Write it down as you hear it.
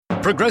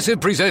Progressive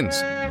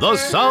presents The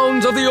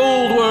Sounds of the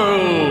Old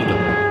World.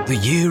 The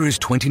year is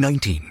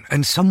 2019,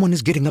 and someone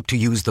is getting up to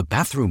use the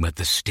bathroom at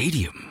the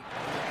stadium.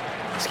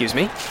 Excuse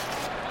me?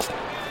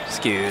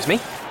 Excuse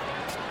me?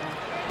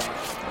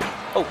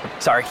 Oh,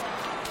 sorry.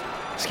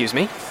 Excuse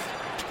me?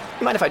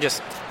 You mind if I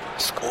just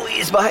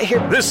squeeze by here?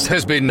 This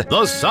has been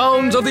The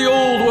Sounds of the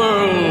Old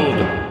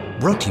World.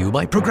 Brought to you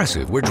by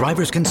Progressive, where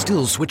drivers can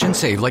still switch and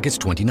save like it's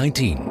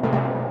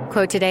 2019.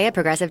 Quote today at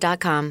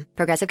Progressive.com.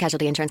 Progressive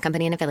Casualty Insurance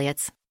Company and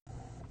Affiliates.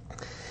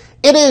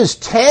 It is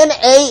 10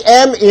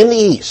 a.m. in the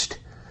East,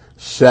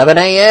 7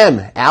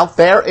 a.m. out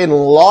there in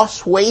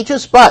lost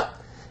wages, but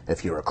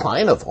if you're a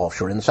client of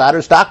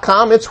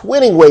OffshoreInsiders.com, it's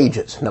winning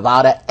wages,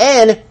 Nevada,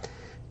 and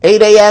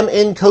 8 a.m.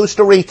 in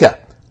Costa Rica,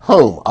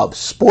 home of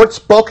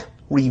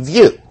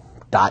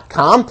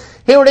SportsbookReview.com.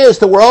 Here it is,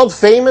 the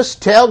world-famous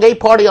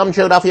tailgate party. I'm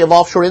Joe Duffy of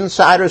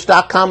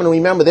OffshoreInsiders.com, and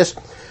remember, this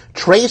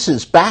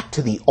traces back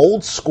to the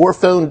old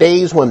scorephone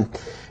days when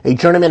a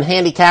journeyman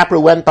handicapper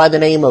who went by the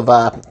name of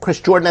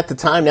Chris Jordan at the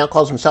time, now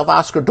calls himself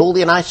Oscar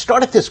Dooley, and I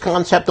started this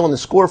concept on the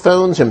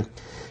scorephones and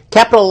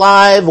kept it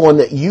alive on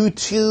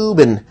YouTube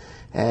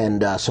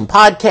and some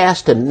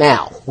podcasts, and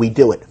now we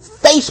do it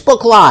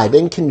Facebook Live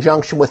in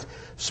conjunction with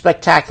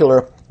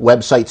spectacular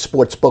website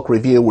Sportsbook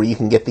Review, where you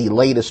can get the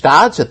latest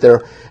odds at their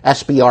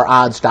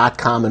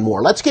SBRodds.com and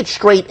more. Let's get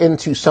straight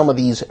into some of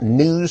these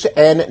news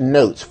and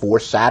notes for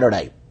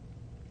Saturday.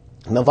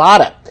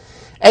 Nevada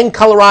and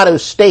Colorado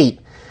State.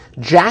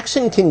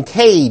 Jackson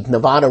Kincaid,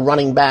 Nevada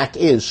running back,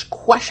 is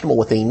questionable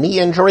with a knee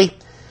injury.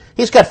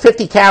 He's got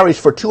 50 carries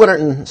for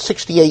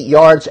 268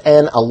 yards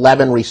and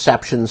 11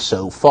 receptions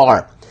so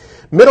far.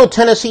 Middle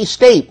Tennessee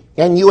State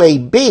and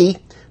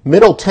UAB.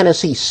 Middle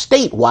Tennessee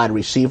State wide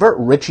receiver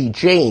Richie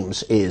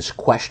James is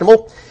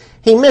questionable.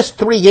 He missed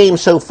 3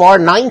 games so far,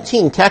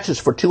 19 catches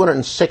for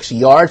 206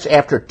 yards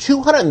after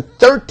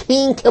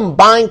 213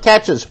 combined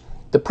catches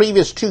the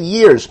previous 2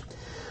 years.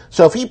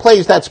 So if he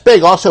plays, that's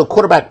big. Also,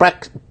 quarterback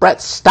Brett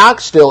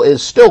Stockstill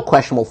is still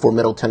questionable for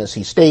Middle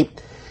Tennessee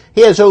State.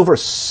 He has over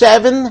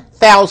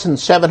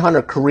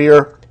 7,700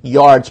 career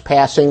yards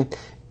passing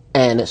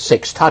and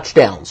 6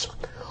 touchdowns.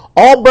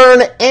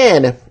 Auburn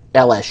and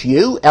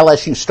LSU.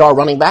 LSU star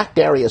running back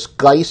Darius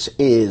Geis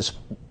is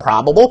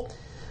probable.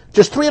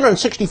 Just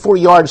 364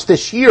 yards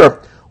this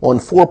year on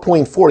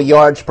 4.4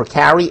 yards per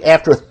carry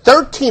after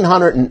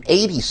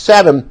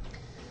 1,387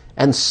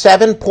 and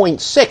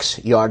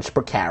 7.6 yards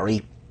per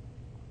carry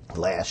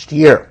last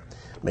year.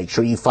 Make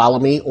sure you follow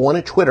me on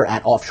Twitter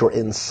at Offshore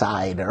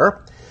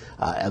Insider.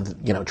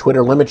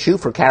 Twitter limits you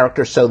for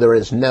characters, so there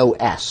is no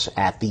S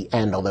at the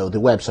end, although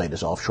the website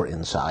is Offshore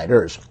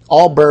Insiders.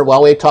 Auburn,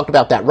 well, we talked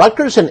about that.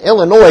 Rutgers and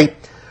Illinois.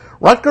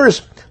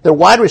 Rutgers, their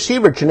wide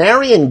receiver,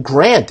 Janarian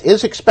Grant,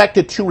 is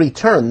expected to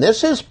return.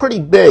 This is pretty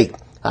big.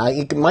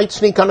 He might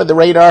sneak under the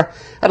radar.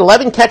 Had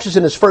 11 catches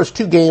in his first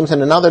 2 games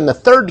and another in the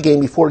third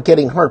game before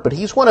getting hurt, but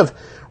he's one of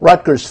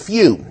Rutgers'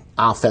 few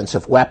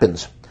offensive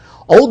weapons.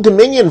 Old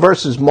Dominion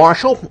versus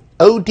Marshall.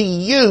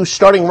 ODU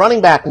starting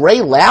running back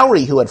Ray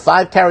Lowry, who had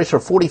 5 carries for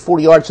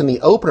 44 yards in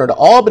the opener to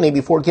Albany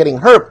before getting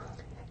hurt.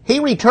 He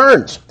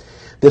returns.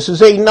 This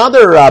is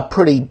another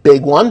pretty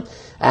big one,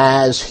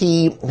 as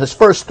his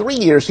first 3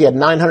 years he had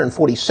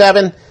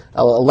 947,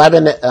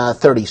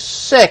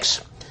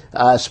 1136.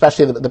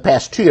 Especially the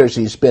past 2 years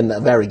he's been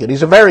very good.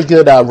 He's a very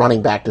good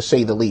running back, to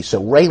say the least.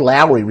 So Ray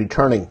Lowry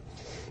returning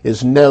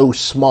is no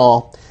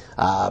small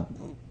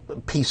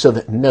piece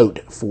of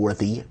note for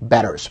the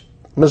bettors.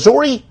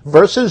 Missouri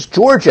versus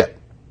Georgia.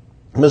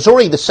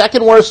 Missouri, the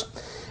second worst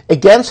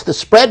against the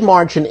spread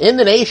margin in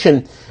the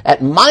nation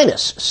at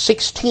minus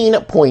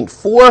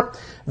 16.4.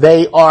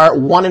 They are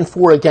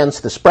 1-4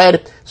 against the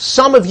spread.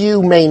 Some of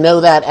you may know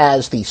that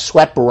as the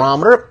sweat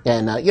barometer.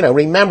 And,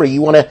 remember,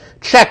 you want to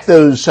check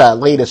those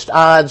latest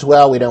odds.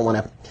 Well, we don't want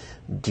to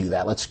do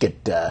that. Let's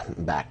get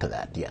back to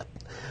that. Yeah.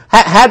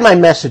 Had my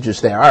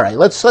messages there. All right,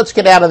 let's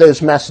get out of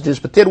those messages,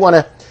 but did want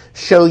to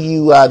show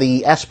you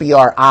the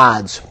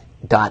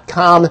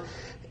SBRodds.com,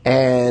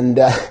 and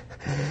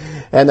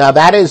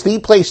that is the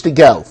place to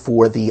go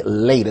for the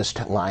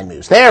latest line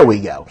news. There we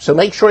go. So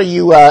make sure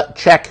you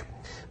check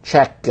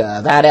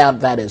that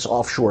out. That is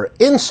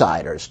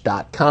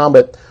OffshoreInsiders.com,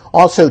 but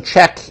also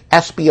check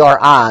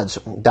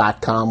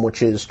SBRodds.com,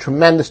 which is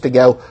tremendous to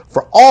go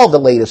for all the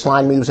latest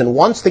line moves. And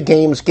once the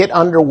games get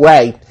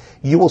underway,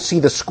 you will see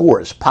the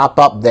scores pop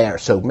up there.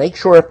 So make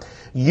sure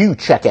you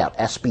check out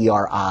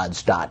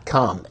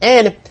SBRodds.com.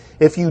 And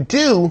if you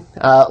do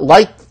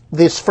like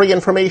this free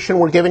information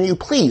we're giving you,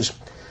 please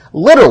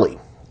literally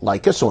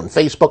like us on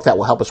Facebook. That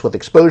will help us with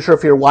exposure.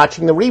 If you're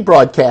watching the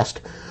rebroadcast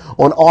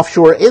on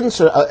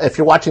if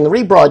you're watching the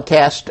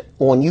rebroadcast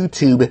on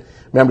YouTube,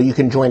 remember you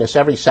can join us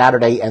every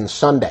Saturday and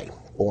Sunday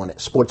on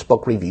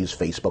Sportsbook Review's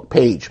Facebook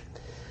page.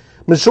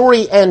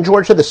 Missouri and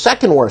Georgia, the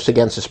second worst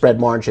against the spread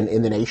margin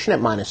in the nation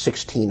at minus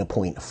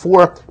 16.4.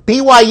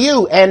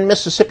 BYU and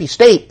Mississippi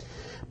State.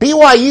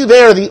 BYU,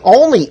 they're the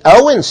only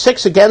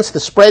 0-6 against the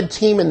spread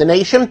team in the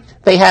nation.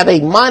 They have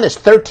a minus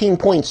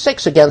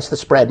 13.6 against the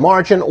spread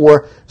margin,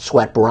 or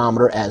sweat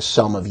barometer, as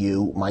some of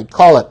you might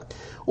call it.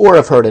 or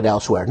have heard it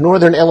elsewhere.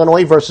 Northern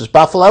Illinois versus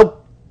Buffalo.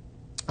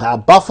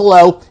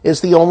 Buffalo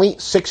is the only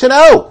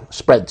 6-0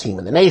 spread team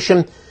in the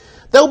nation,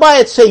 though by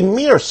it's a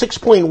mere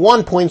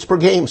 6.1 points per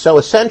game. So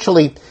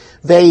essentially,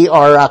 they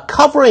are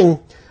covering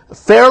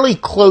fairly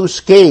close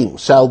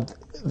games. So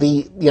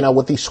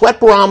what the sweat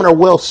barometer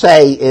will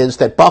say is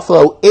that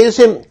Buffalo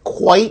isn't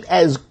quite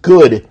as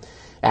good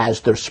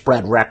as their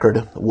spread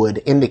record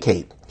would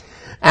indicate.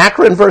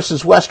 Akron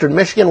versus Western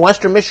Michigan.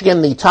 Western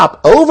Michigan, the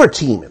top over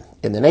team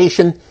in the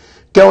nation,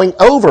 going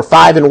over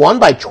 5-1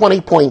 by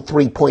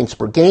 20.3 points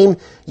per game.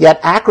 Yet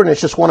Akron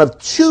is just one of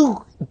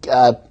two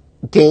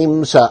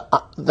games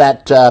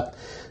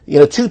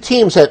two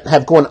teams that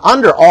have gone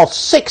under all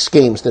 6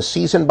 games this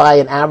season by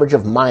an average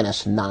of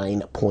minus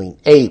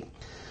 9.8.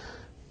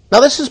 Now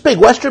this is big.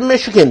 Western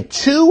Michigan,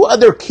 2 of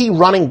their key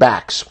running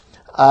backs.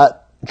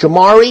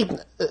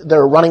 Jamari,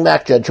 their running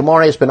back,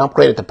 Jamari has been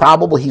upgraded to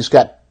probable. He's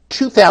got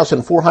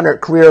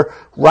 2,400 career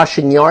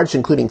rushing yards,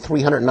 including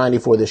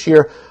 394 this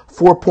year,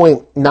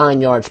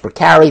 4.9 yards per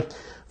carry.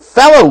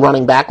 Fellow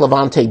running back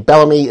Levante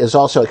Bellamy is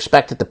also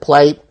expected to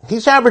play.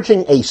 He's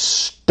averaging a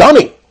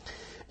stunning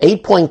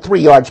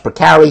 8.3 yards per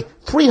carry,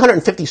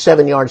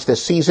 357 yards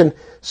this season,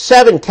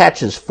 7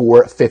 catches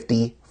for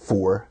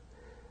 54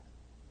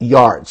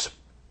 yards.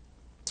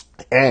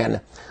 And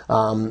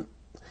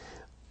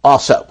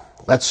also,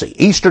 let's see,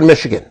 Eastern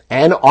Michigan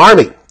and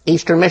Army.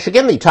 Eastern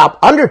Michigan, the top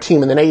under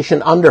team in the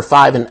nation, under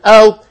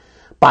 5-0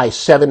 by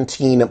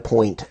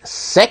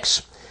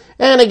 17.6.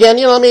 And again,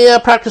 let me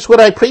practice what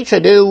I preach. I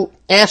do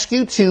ask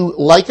you to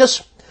like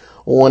us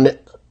on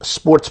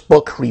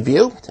Sportsbook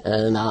Review,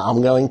 and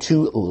I'm going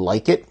to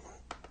like it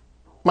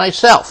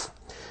myself.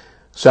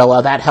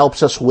 So that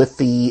helps us with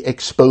the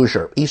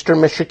exposure.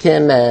 Eastern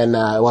Michigan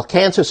and,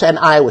 Kansas and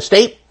Iowa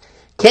State.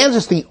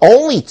 Kansas, the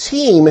only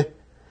team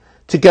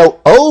to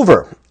go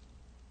over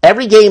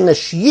every game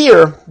this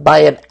year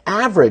by an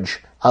average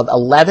of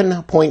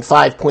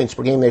 11.5 points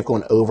per game. They've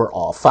gone over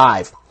all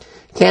 5.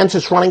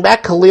 Kansas running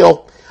back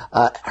Khalil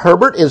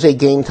Herbert is a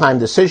game-time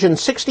decision.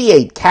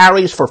 68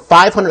 carries for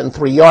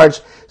 503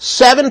 yards,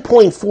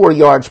 7.4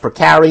 yards per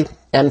carry,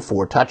 and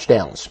 4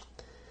 touchdowns.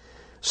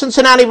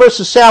 Cincinnati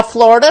versus South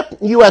Florida.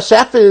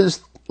 USF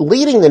is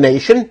leading the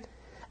nation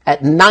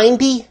at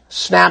 90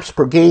 snaps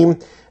per game.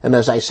 And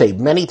as I say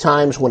many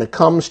times, when it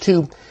comes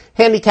to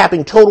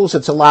handicapping totals,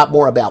 it's a lot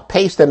more about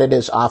pace than it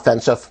is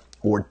offensive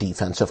or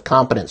defensive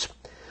competence.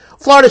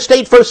 Florida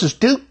State versus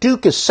Duke.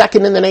 Duke is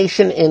second in the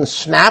nation in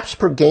snaps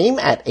per game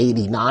at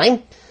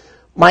 89.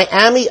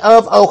 Miami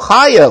of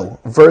Ohio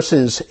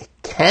versus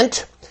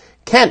Kent.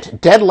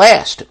 Kent dead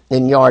last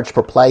in yards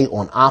per play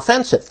on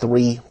offense at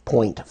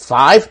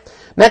 3.5.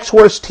 Next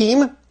worst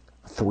team,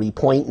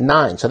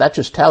 3.9. So that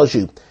just tells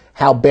you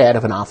how bad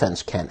of an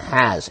offense Kent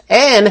has.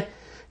 And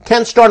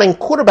Kent starting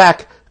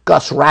quarterback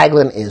Gus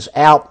Ragland is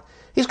out.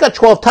 He's got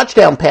 12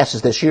 touchdown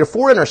passes this year,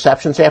 4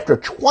 interceptions after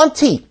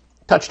 20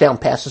 touchdown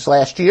passes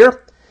last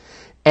year,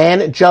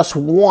 and just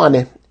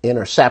 1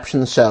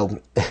 interception.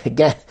 So,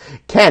 again,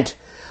 Kent,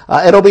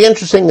 it'll be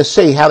interesting to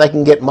see how they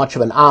can get much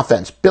of an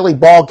offense. Billy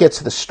Ball gets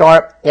the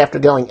start after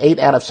going 8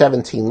 out of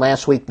 17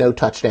 last week, no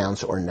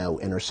touchdowns or no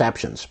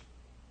interceptions.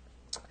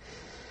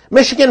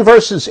 Michigan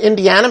versus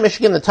Indiana.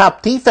 Michigan, the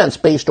top defense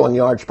based on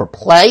yards per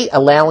play,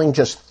 allowing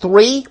just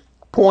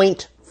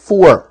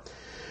 3.4.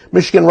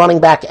 Michigan running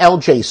back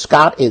L.J.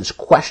 Scott is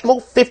questionable.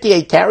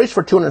 58 carries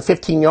for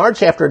 215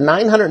 yards after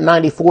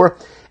 994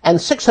 and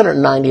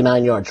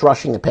 699 yards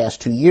rushing the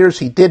past 2 years.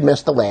 He did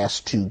miss the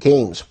last 2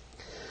 games.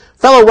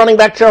 Fellow running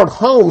back Gerald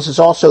Holmes is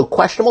also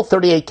questionable.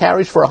 38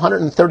 carries for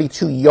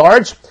 132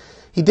 yards.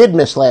 He did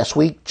miss last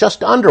week,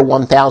 just under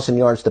 1,000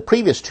 yards the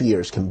previous 2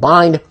 years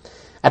combined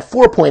at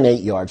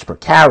 4.8 yards per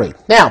carry.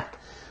 Now,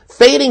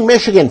 fading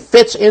Michigan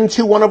fits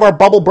into one of our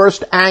bubble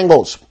burst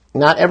angles.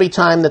 Not every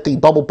time that the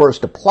bubble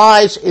burst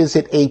applies is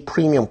it a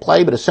premium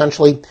play, but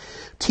essentially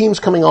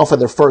teams coming off of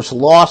their first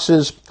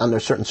losses under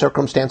certain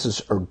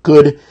circumstances are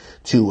good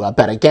to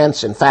bet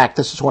against. In fact,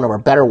 this is one of our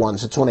better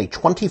ones. It's on a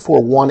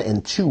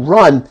 24-1-2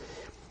 run.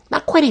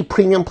 Not quite a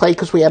premium play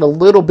because we had a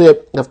little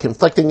bit of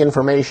conflicting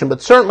information,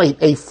 but certainly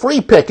a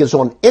free pick is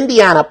on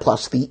Indiana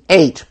plus the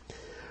 8.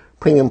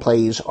 Premium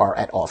plays are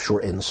at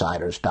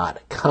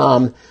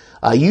offshoreinsiders.com.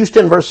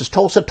 Houston versus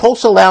Tulsa.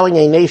 Tulsa allowing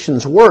a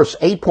nation's worst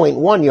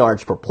 8.1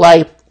 yards per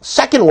play.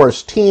 Second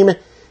worst team.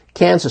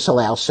 Kansas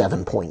allows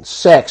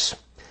 7.6.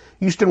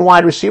 Houston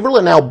wide receiver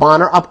Linnell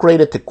Bonner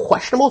upgraded to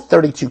questionable,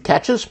 32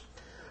 catches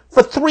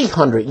for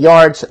 300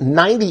 yards,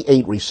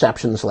 98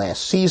 receptions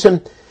last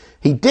season.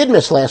 He did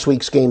miss last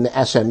week's game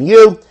to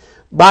SMU.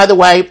 By the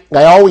way,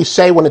 I always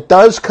say when it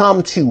does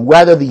come to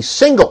whether the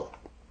single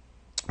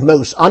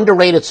most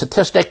underrated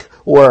statistic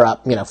or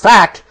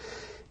fact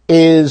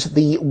is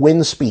the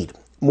wind speed.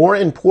 More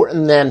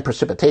important than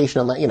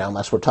precipitation,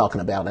 unless we're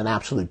talking about an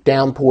absolute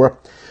downpour.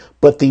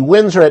 But the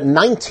winds are at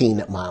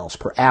 19 miles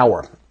per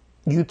hour.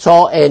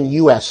 Utah and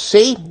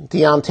USC.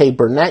 Deontay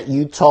Burnett,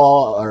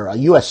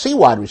 USC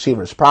wide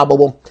receiver, is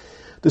probable,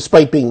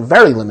 despite being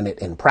very limited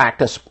in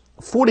practice.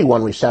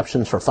 41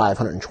 receptions for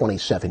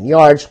 527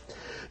 yards.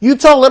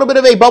 Utah, a little bit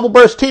of a bubble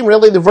burst team,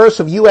 really the verse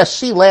of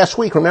USC last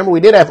week. Remember, we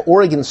did have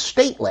Oregon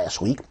State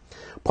last week,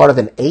 part of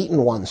an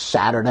 8-1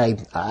 Saturday.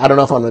 I don't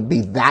know if I'm going to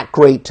be that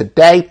great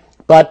today,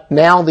 but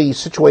now the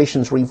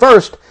situation's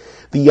reversed.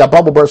 The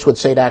bubble burst would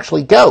say to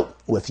actually go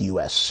with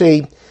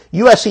USC.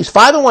 USC's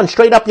 5-1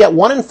 straight up, yet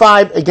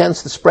 1-5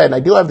 against the spread. And I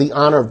do have the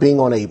honor of being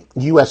on a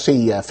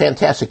USC,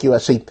 fantastic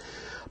USC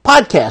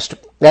podcast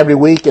every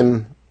week,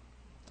 and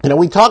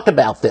we talked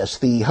about this.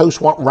 The host,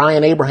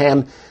 Ryan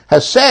Abraham,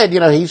 has said,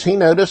 he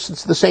noticed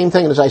it's the same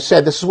thing as I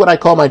said. This is what I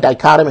call my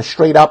dichotomous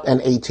straight up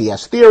and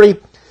ATS theory.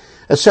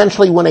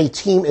 Essentially, when a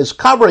team is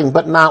covering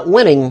but not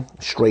winning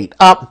straight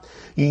up,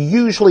 you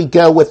usually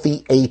go with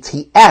the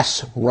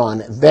ATS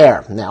run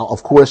there. Now,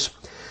 of course,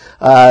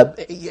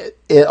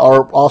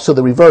 also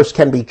the reverse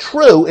can be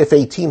true if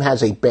a team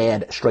has a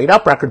bad straight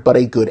up record but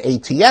a good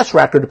ATS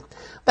record.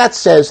 That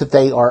says that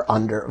they are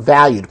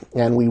undervalued.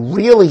 And we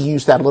really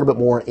use that a little bit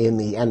more in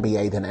the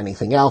NBA than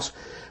anything else.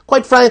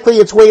 Quite frankly,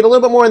 it's weighed a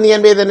little bit more in the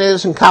NBA than it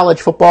is in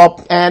college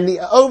football. And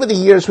over the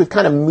years, we've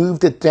kind of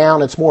moved it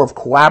down. It's more of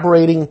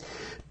corroborating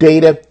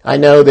data. I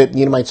know that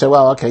you might say,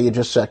 well, okay, you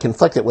just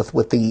conflict it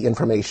with the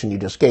information you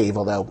just gave.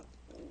 Although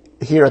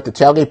here at the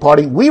Tailgate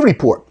Party, we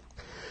report.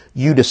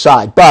 You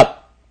decide.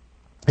 But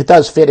it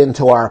does fit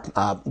into our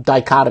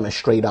dichotomous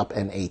straight up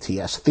and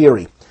ATS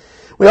theory.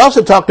 We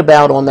also talked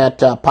about on that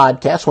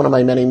podcast, one of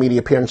my many media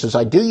appearances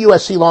I do,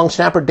 USC long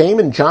snapper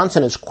Damon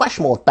Johnson is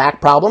questionable with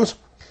back problems.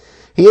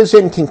 He is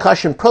in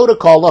concussion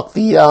protocol. Look,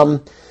 the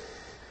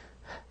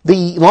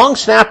long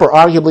snapper,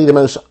 arguably the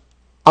most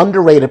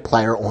underrated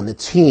player on the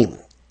team.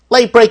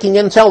 Late breaking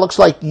intel, looks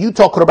like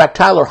Utah quarterback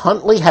Tyler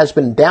Huntley has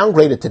been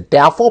downgraded to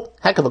doubtful.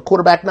 Heck of a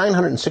quarterback,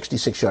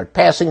 966-yard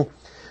passing,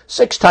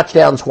 6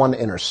 touchdowns, 1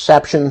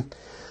 interception.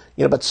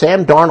 But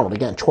Sam Darnold,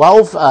 again,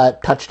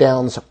 12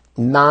 touchdowns,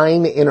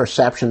 9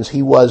 interceptions.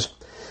 He was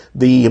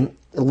the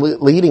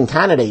leading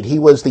candidate. He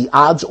was the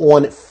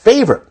odds-on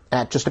favorite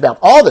at just about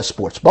all the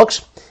sports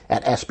books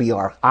at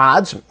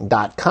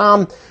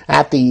SBRodds.com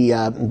at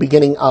the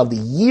beginning of the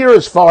year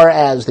as far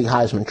as the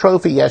Heisman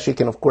Trophy. Yes, you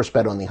can, of course,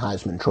 bet on the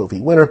Heisman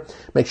Trophy winner.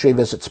 Make sure you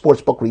visit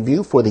Sportsbook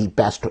Review for the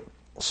best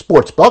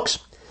sports books.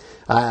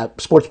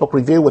 Sportsbook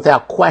Review,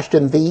 without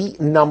question, the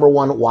number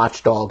one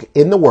watchdog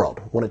in the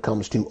world when it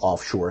comes to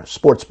offshore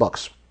sports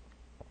books.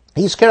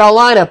 East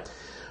Carolina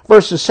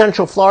versus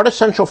Central Florida.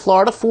 Central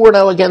Florida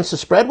 4-0 against the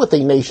spread with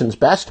a nation's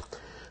best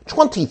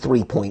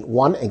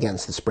 23.1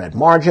 against the spread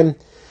margin.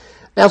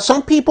 Now,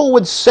 some people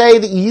would say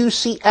that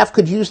UCF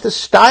could use the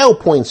style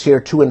points here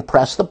to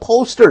impress the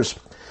pollsters.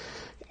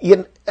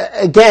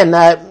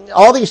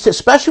 All these,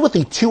 especially with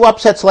the 2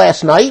 upsets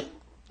last night,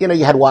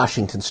 you had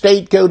Washington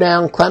State go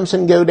down,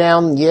 Clemson go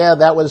down. Yeah,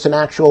 that was an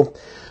actual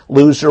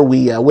loser.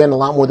 We win a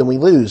lot more than we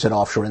lose at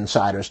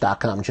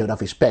OffshoreInsiders.com, Joe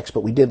Duffy's picks,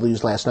 but we did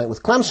lose last night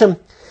with Clemson.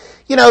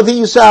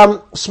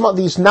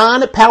 These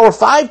non-Power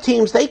 5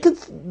 teams,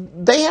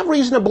 they have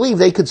reason to believe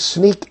they could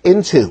sneak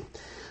into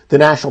the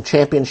national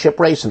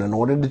championship race, and in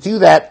order to do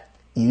that,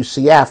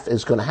 UCF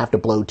is going to have to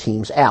blow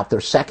teams out.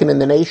 They're second in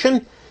the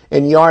nation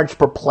in yards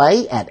per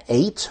play at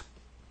 8.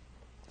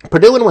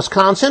 Purdue and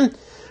Wisconsin.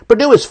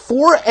 Purdue is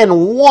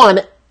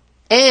 4-1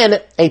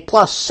 and a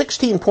plus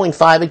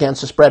 16.5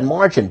 against the spread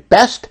margin.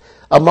 Best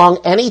among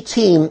any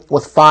team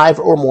with 5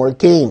 or more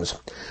games.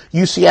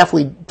 UCF,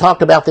 we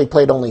talked about, they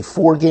played only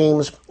 4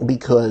 games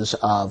because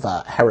of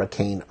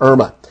Hurricane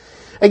Irma.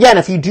 Again,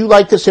 if you do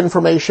like this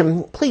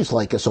information, please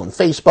like us on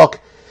Facebook.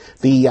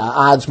 The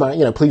odds,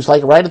 please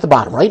like it right at the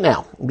bottom right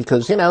now,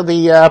 because,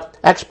 the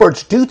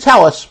experts do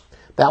tell us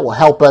that will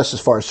help us as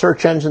far as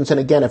search engines. And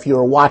again, if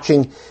you're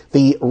watching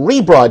the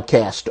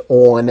rebroadcast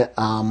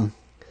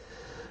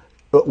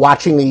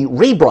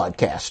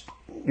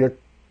you're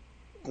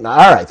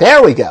all right.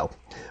 There we go.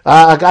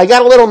 I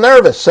got a little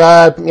nervous.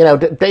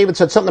 David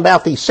said something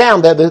about the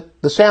sound.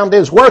 The sound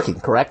is working,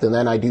 correct? And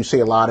then I do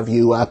see a lot of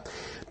you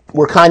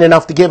were kind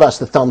enough to give us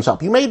the thumbs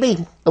up. You may be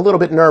a little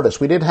bit nervous.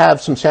 We did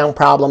have some sound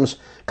problems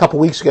a couple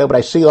weeks ago, but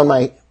I see on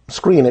my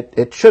screen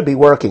it should be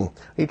working.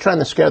 Are you trying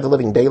to scare the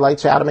living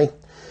daylights out of me?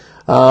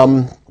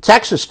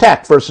 Texas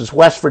Tech versus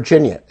West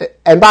Virginia.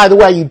 And by the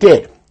way, you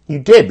did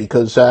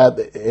because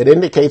it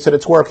indicates that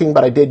it's working,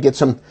 but I did get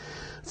some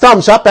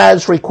thumbs up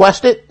as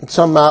requested,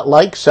 some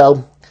likes,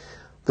 so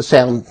the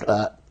sound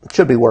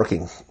should be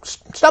working.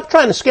 Stop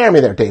trying to scare me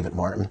there, David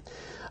Martin.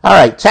 All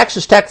right,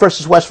 Texas Tech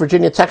versus West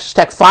Virginia. Texas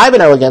Tech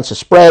 5-0 against the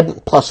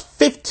spread, plus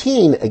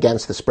 15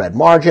 against the spread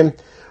margin.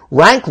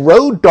 Rank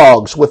road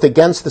dogs with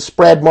against the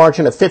spread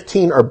margin of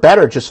 15 or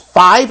better, just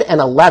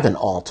 5-11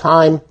 all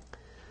time.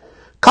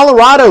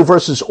 Colorado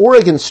versus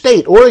Oregon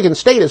State. Oregon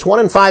State is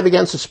 1-5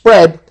 against the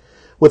spread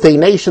with a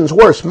nation's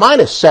worst,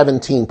 minus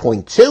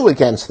 17.2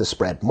 against the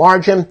spread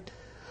margin.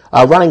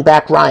 Running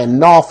back Ryan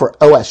Nall for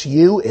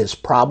OSU is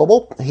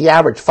probable. He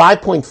averaged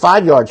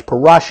 5.5 yards per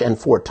rush and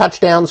 4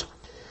 touchdowns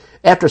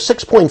after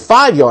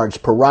 6.5 yards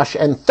per rush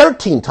and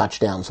 13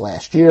 touchdowns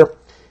last year.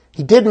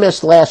 He did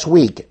miss last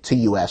week to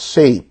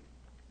USC.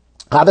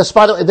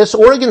 This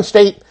Oregon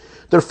State,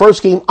 their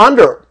first game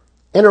under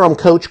interim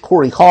coach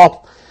Corey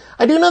Hall.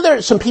 I do know there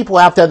are some people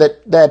out there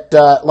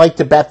that like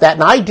to bet that,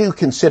 and I do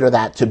consider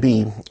that to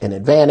be an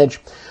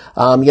advantage.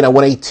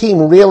 When a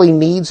team really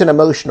needs an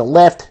emotional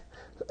lift,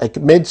 like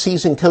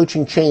mid-season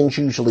coaching change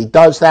usually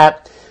does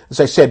that. As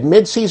I said,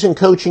 mid-season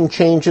coaching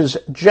changes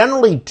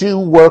generally do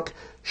work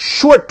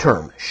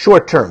short-term.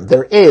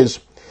 There is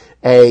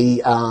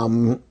a,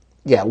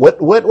 what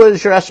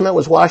was your estimate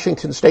was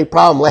Washington State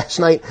problem last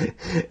night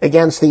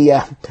against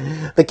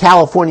the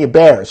California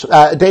Bears?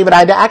 David,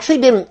 I actually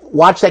didn't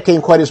watch that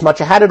game quite as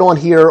much. I had it on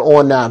here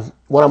on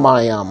one of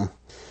my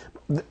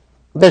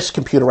this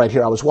computer right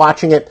here. I was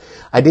watching it.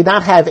 I did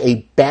not have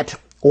a bet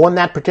on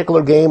that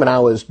particular game, and I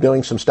was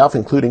doing some stuff,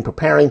 including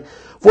preparing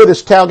for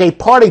this tailgate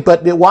party.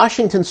 But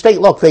Washington State,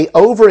 look, they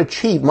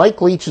overachieved.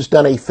 Mike Leach has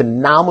done a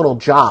phenomenal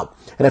job.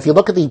 And if you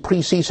look at the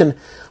preseason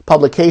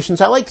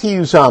publications, I like to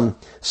use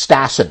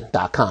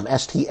Stassen.com,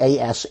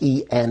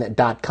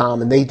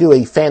 Stasen.com, and they do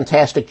a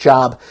fantastic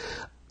job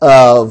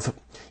of,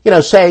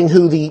 saying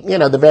who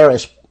the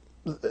various,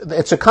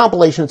 it's a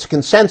compilation, it's a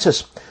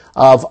consensus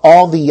of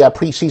all the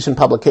preseason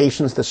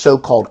publications, the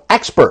so-called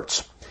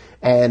experts,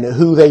 and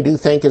who they do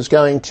think is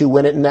going to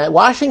win it. And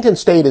Washington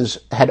State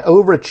had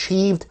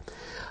overachieved.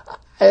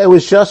 It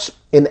was just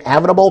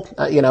inevitable.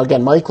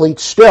 Again, Mike Leach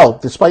still,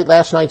 despite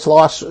last night's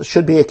loss,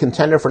 should be a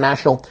contender for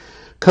National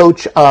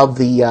Coach of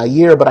the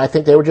Year, but I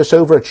think they were just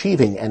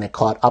overachieving, and it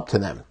caught up to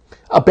them.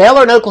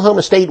 Baylor and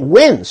Oklahoma State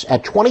wins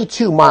at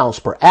 22 miles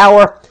per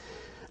hour.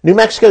 New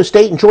Mexico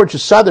State and Georgia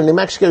Southern. New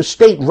Mexico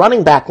State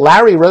running back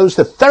Larry Rose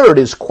III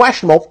is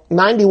questionable.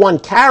 91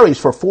 carries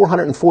for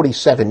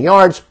 447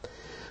 yards.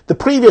 The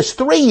previous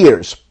 3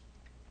 years,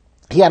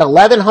 he had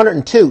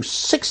 1,102,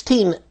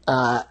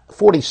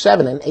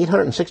 1,647, and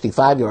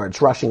 865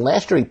 yards rushing.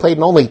 Last year, he played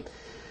in only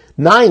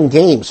 9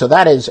 games, so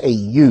that is a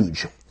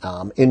huge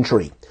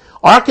injury.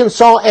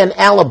 Arkansas and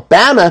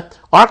Alabama.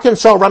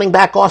 Arkansas running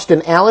back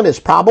Austin Allen is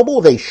probable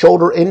of a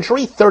shoulder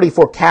injury,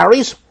 34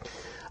 carries.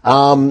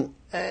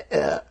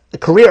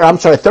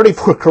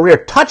 34 career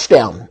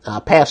touchdown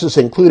passes,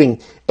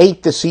 including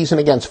 8 this season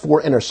against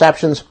 4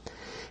 interceptions.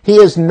 He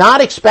is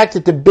not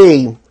expected to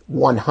be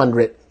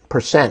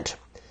 100%.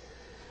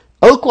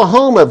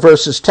 Oklahoma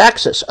versus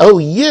Texas.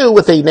 OU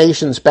with a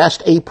nation's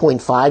best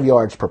 8.5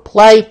 yards per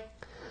play.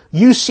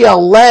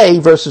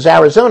 UCLA versus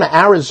Arizona.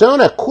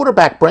 Arizona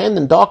quarterback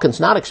Brandon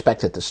Dawkins not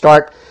expected to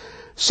start.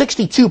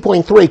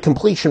 62.3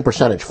 completion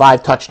percentage,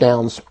 5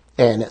 touchdowns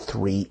and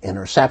 3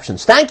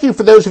 interceptions. Thank you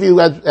for those of you,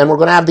 and we're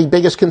going to have the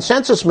biggest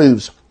consensus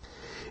moves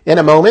in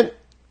a moment.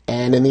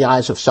 And in the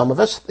eyes of some of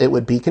us, it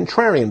would be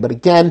contrarian. But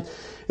again,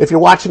 if you're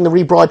watching the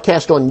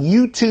rebroadcast on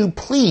YouTube,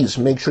 please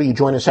make sure you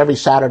join us every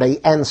Saturday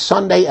and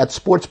Sunday at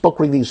Sportsbook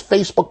Review's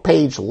Facebook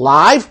page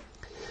live.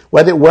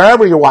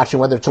 Wherever you're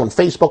watching, whether it's on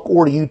Facebook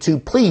or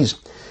YouTube, please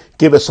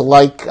give us a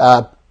like.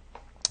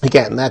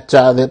 Again,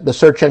 the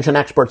search engine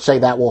experts say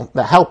that will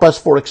help us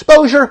for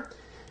exposure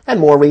and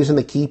more reason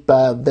to keep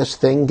this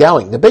thing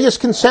going. The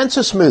biggest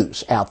consensus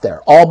moves out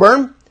there: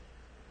 Auburn,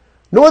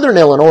 Northern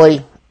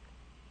Illinois,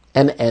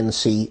 and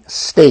NC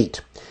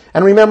State.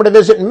 And remember to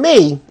visit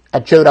me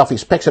at Joe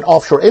Duffy's Picks at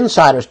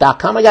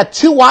OffshoreInsiders.com. I got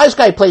 2 Wise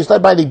Guy plays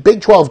led by the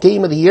Big 12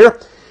 Game of the Year.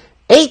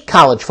 8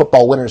 college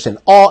football winners in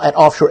all at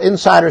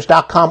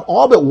OffshoreInsiders.com.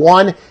 All but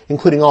 1,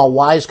 including all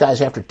Wise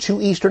Guys after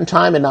 2 Eastern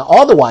Time, and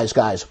all the Wise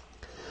Guys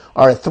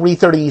are at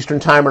 3:30 Eastern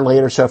Time or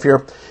later. So if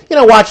you're,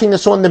 watching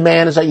this on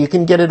demand, is that you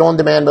can get it on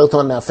demand both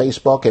on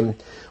Facebook and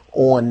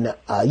on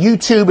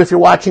YouTube. If you're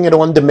watching it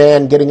on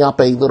demand, getting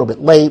up a little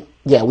bit late,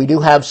 we do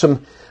have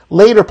some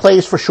later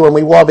plays for sure, and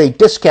we will have a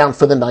discount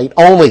for the night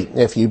only.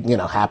 If you,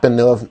 happen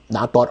to have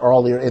not bought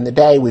earlier in the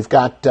day, we've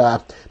got, I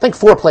think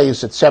 4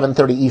 plays at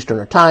 7:30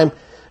 Eastern Time,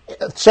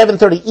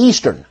 7:30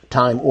 Eastern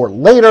Time or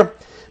later.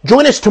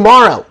 Join us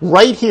tomorrow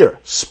right here,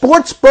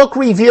 Sportsbook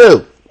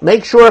Review.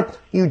 Make sure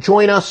you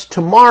join us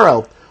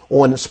tomorrow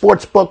on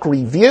Sportsbook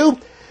Review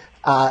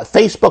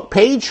Facebook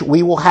page.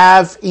 We will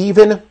have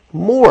even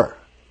more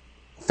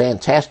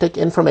fantastic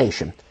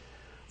information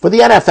for the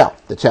NFL,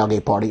 the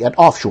tailgate party at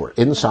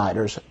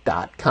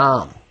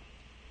OffshoreInsiders.com.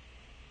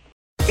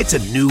 It's a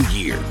new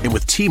year, and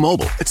with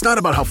T-Mobile, it's not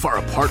about how far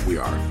apart we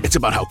are. It's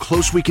about how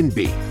close we can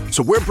be.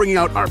 So we're bringing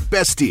out our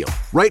best deal.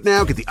 Right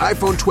now, get the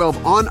iPhone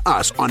 12 on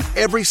us on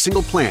every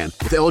single plan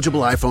with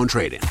eligible iPhone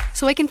trade-in.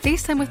 So I can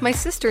FaceTime with my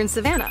sister in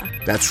Savannah.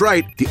 That's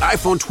right, the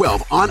iPhone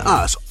 12 on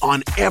us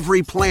on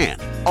every plan.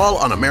 All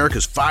on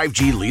America's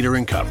 5G leader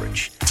in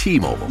coverage.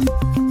 T-Mobile.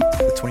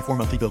 With 24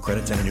 monthly bill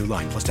credits and a new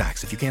line plus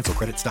tax. If you cancel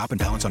credit, stop and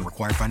balance on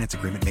required finance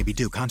agreement may be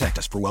due. Contact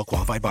us for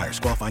well-qualified buyers.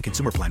 Qualifying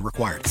consumer plan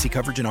required. See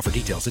coverage and offer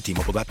details at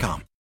T-Mobile.com.